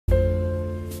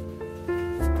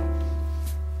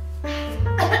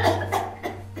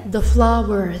The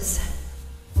flowers.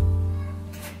 It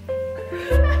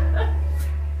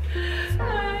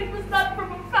was not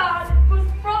from a fan, it was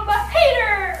from a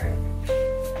hater!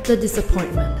 The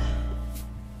disappointment.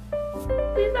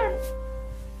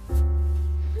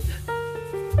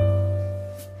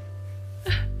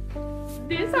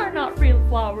 These are not real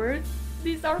flowers.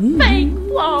 These are fake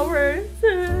flowers.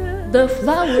 The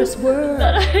flowers were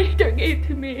that a hater gave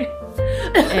to me.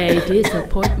 a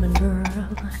disappointment, girl.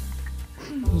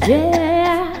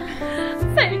 Yeah.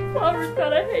 Fake flowers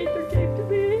that a hater gave to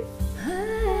me.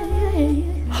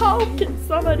 How can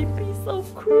somebody be so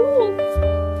cruel?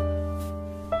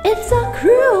 It's a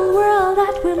cruel world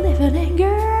that we're living in,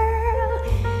 girl.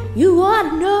 You ought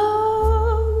to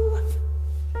know.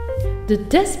 The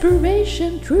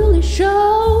desperation truly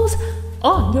shows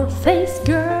on your face,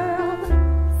 girl.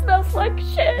 Smells like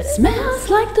shit. It smells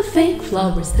like the fake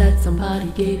flowers that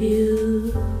somebody gave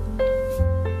you.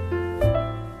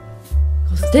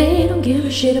 'Cause they don't give a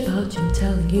shit about you,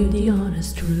 telling you the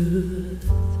honest truth.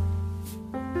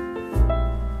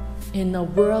 In a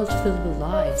world filled with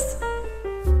lies,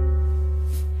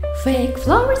 fake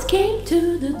flowers came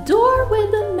to the door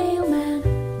with the mailman.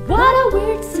 What a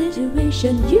weird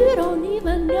situation, you don't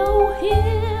even know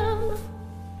him.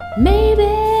 Maybe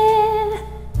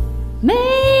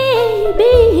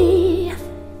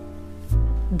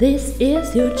this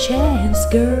is your chance,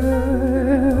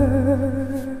 girl.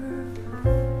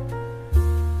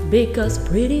 Because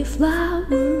pretty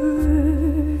flowers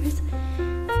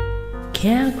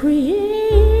can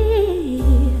create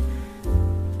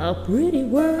a pretty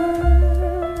world.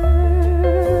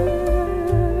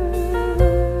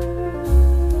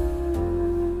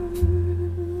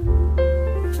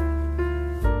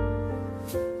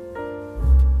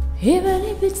 Even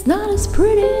if it's not as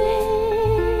pretty,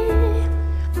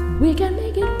 we can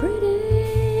make it pretty.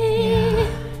 Yeah.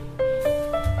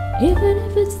 Even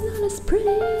if it's not as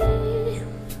pretty,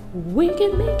 we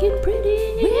can make it pretty.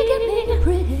 We can make it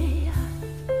pretty.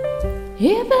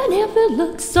 Even if it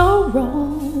looks so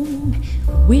wrong,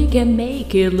 we can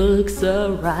make it look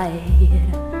so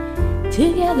right.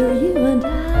 Together, you and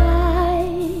I,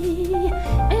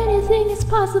 anything is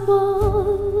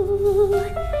possible.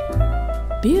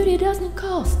 Beauty doesn't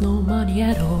cost no money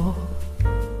at all.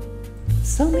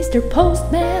 So Mr.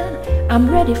 Postman, I'm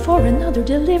ready for another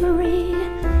delivery.